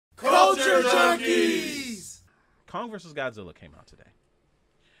Junkies! Kong vs. Godzilla came out today.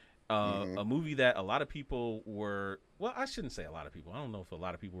 A movie that a lot of people were, well, I shouldn't say a lot of people. I don't know if a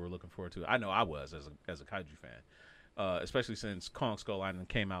lot of people were looking forward to it. I know I was as a kaiju fan, especially since Kong Skull Island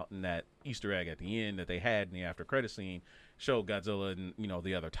came out and that Easter egg at the end that they had in the after credit scene showed Godzilla and, you know,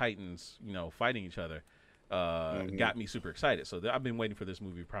 the other Titans, you know, fighting each other. Got me super excited. So I've been waiting for this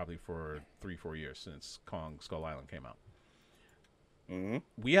movie probably for 3-4 years since Kong Skull Island came out.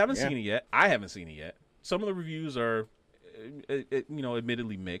 We haven't seen it yet. I haven't seen it yet. Some of the reviews are, you know,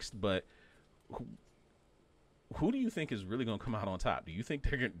 admittedly mixed, but who do you think is really going to come out on top? Do you think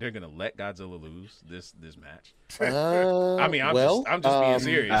they're going to let Godzilla lose this match? I mean, I'm just being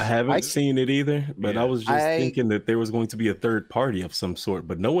serious. I haven't seen it either, but I was just thinking that there was going to be a third party of some sort,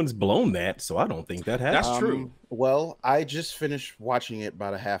 but no one's blown that, so I don't think that happened. That's true. Well, I just finished watching it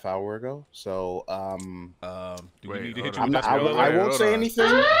about a half hour ago, so do we need to hit you I won't say anything.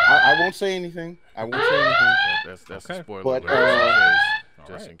 I won't say anything. I won't say anything. That's a spoiler. But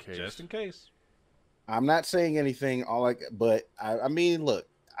just in case. Just in case. I'm not saying anything. But I mean, look,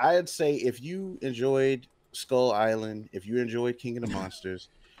 I'd say if you enjoyed Skull Island, if you enjoyed King of the Monsters,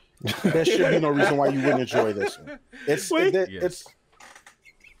 there should be no reason why you wouldn't enjoy this one. It's.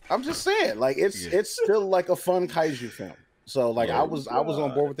 I'm just saying, like it's still like a fun kaiju film. So like I was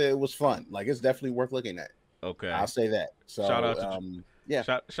on board with it. It was fun. Like it's definitely worth looking at. Okay, I'll say that. So shout out to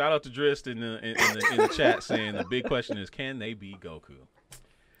shout out to Drist in the chat saying the big question is, can they be Goku?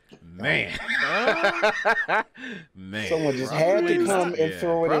 Man, man, someone just had to come and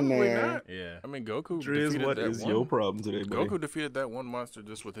throw it in there. Not. Yeah, I mean Goku. Driz, what is your problem today, buddy? Goku defeated that one monster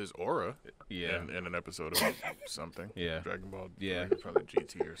just with his aura. Yeah, in an episode of something. Yeah, Dragon Ball. Yeah, probably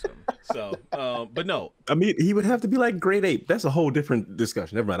GT or something. So, but no, I mean he would have to be like Great Ape. That's a whole different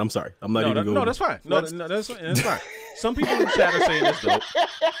discussion. Never mind. I'm sorry. I'm not even going. No, that's fine. No, that's fine. Some people in the chat are saying it's dope.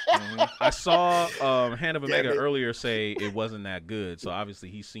 I saw Hand of Omega earlier say it wasn't that good, so obviously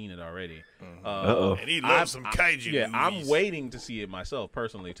he's seen it already. And he loves some kaiju movies. I'm waiting to see it myself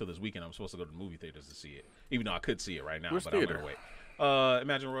personally till this weekend. I'm supposed to go to the movie theaters to see it, even though I could see it right now. Which but theater? I'm gonna wait.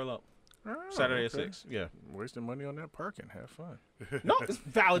 Imagine Royal Oak. Saturday at 6. Yeah, wasting money on that parking. Have fun. No, it's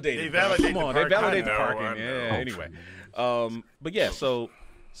validated. They validate Come on, the they validate the parking. parking. Yeah. Anyway, but yeah, so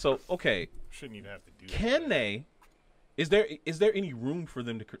okay. Shouldn't even have to do that. Can they? Is there any room for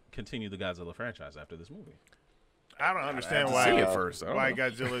them to continue the Godzilla franchise after this movie? I don't understand why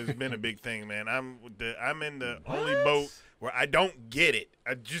Godzilla has been a big thing, man. I'm in the only boat where I don't get it.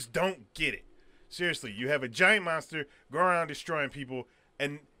 I just don't get it. Seriously, you have a giant monster going around destroying people,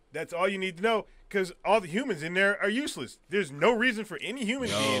 and that's all you need to know because all the humans in there are useless. There's no reason for any human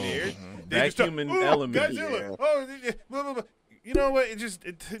to be in here. That human element. Godzilla. Oh, blah, blah, blah. You know what?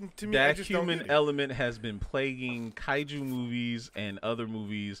 To me, that human element has been plaguing kaiju movies and other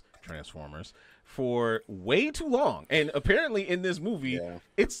movies, Transformers, for way too long. And apparently, in this movie,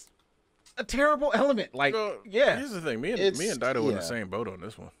 it's a terrible element. Like, here's the thing: me and Dido in the same boat on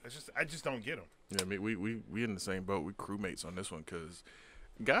this one. I just don't get them. Yeah, I mean, we in the same boat. We crewmates on this one because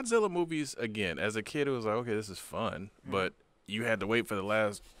Godzilla movies. Again, as a kid, it was like, okay, this is fun, but you had to wait for the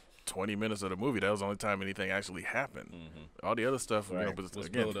last 20 minutes of the movie. That was the only time anything actually happened. All the other stuff, you know, but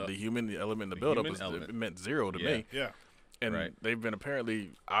again, the human element, the build-up, it meant zero to me. Yeah. And they've been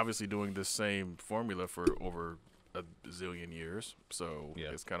apparently, obviously, doing this same formula for over a zillion years. So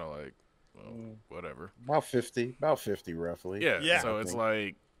it's kind of like, well, whatever. About 50 roughly. Yeah. So it's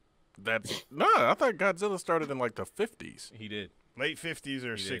like, I thought Godzilla started in like the 50s. He did. Late 50s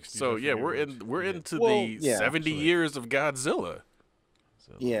or 60s. So we're into 70 years of Godzilla.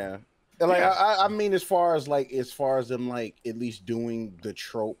 So, like I mean, as far as them like at least doing the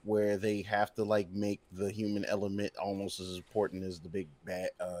trope where they have to like make the human element almost as important as the big bad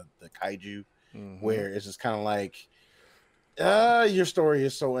the kaiju, where it's just kind of like your story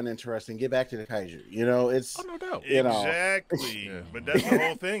is so uninteresting. Get back to the kaiju. You know, it's no doubt. Exactly. But that's the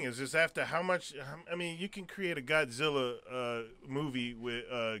whole thing. Is just after how much. I mean, you can create a Godzilla movie with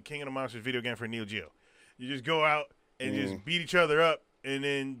King of the Monsters video game for Neo Geo. You just go out and just beat each other up. And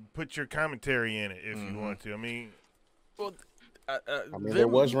then put your commentary in it if you want to. I mean, there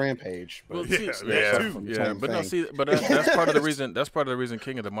was Rampage, but but no, see, but that's part of the reason. That's part of the reason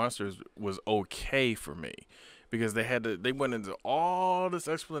King of the Monsters was okay for me, because they went into all this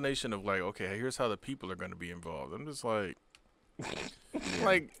explanation of like, okay, here's how the people are going to be involved. I'm just like,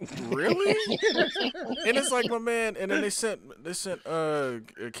 Like, really? And it's like, my man, and then they sent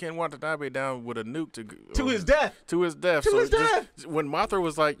Ken Watanabe down with a nuke to his death. To his death. When Mothra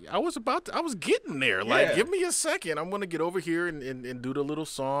was like, I was getting there. Like, give me a second. I'm gonna get over here and do the little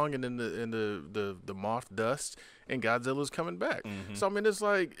song and then the moth dust, and Godzilla's coming back. Mm-hmm. So I mean, it's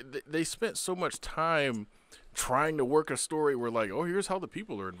like they spent so much time trying to work a story where, like, oh, here's how the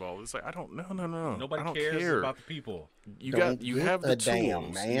people are involved. It's like, I don't. No. Nobody cares about the people. You have the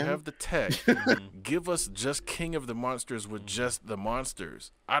tools, man. You have the tech. Give us just King of the Monsters with just the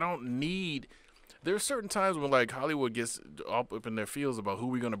monsters. I don't need. There are certain times when, like, Hollywood gets up in their feels about who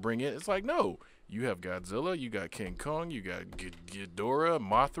we're gonna bring in. It's like, no, you have Godzilla, you got King Kong, you got Ghidorah,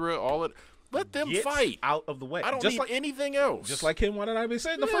 Mothra, all it. Let them fight out of the way. I don't need anything else. Just like Ken Watanabe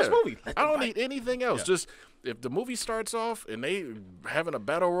said in the first movie. I don't need anything else. Just if the movie starts off and they having a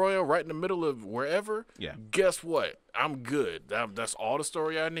battle royal right in the middle of wherever, guess what? I'm good. That's all the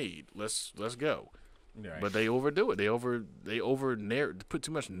story I need. Let's go. Right. But they overdo it. They put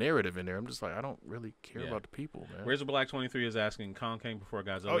too much narrative in there. I'm just like, I don't really care about the people, man. Where's the Black 23 is asking, Kong came before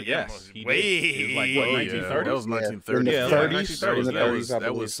Godzilla. Oh, yes. He was like, what, 1930? That was 1930. Yeah,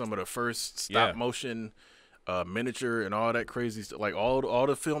 that was some of the first stop motion miniature and all that crazy stuff. Like all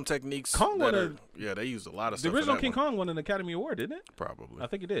the film techniques. Kong they used a lot of stuff. The original King Kong won an Academy Award, didn't it? Probably. I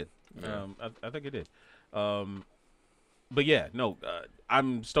think it did. Yeah. I think it did. But yeah, no,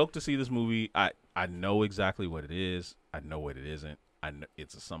 I'm stoked to see this movie. I know exactly what it is. I know what it isn't. I know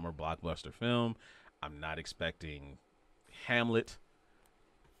it's a summer blockbuster film. I'm not expecting Hamlet.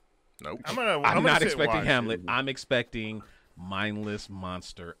 Nope. I'm not expecting Hamlet. I'm expecting mindless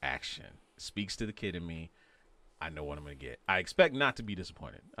monster action. Speaks to the kid in me. I know what I'm going to get. I expect not to be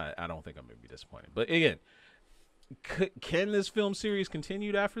disappointed. I don't think I'm going to be disappointed. But again, can this film series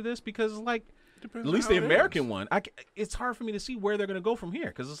continue after this? Because, like, at least the American one, it's hard for me to see where they're going to go from here.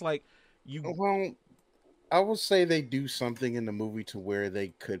 Because it's like, Well, I will say they do something in the movie to where they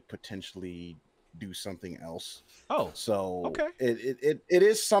could potentially do something else. Oh, so okay. It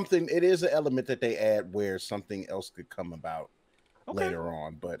is something. It is an element that they add where something else could come about later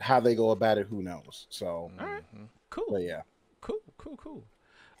on. But how they go about it, who knows? So, all right, cool. But yeah, cool.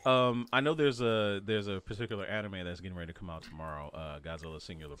 I know there's a particular anime that's getting ready to come out tomorrow. Godzilla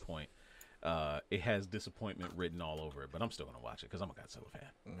Singular Point. It has disappointment written all over it, but I'm still gonna watch it because I'm a Godzilla fan.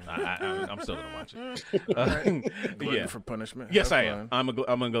 I'm still gonna watch it. Glutton for punishment. Yes, I am. I'm a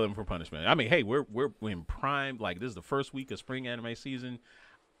glutton for punishment. I mean, hey, we're in prime. Like, this is the first week of spring anime season.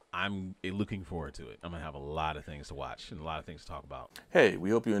 I'm looking forward to it. I'm gonna have a lot of things to watch and a lot of things to talk about. Hey, we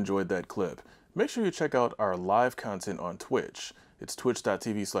hope you enjoyed that clip. Make sure you check out our live content on Twitch. It's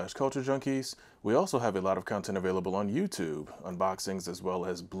twitch.tv/culturejunkies. We also have a lot of content available on YouTube, unboxings as well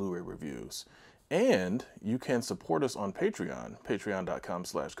as Blu-ray reviews. And you can support us on Patreon,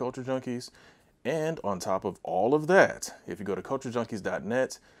 patreon.com/culturejunkies. And on top of all of that, if you go to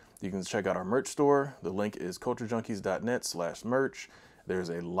culturejunkies.net, you can check out our merch store. The link is culturejunkies.net/merch. There's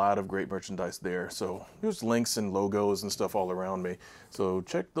a lot of great merchandise there. So there's links and logos and stuff all around me. So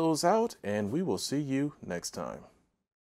check those out, and we will see you next time.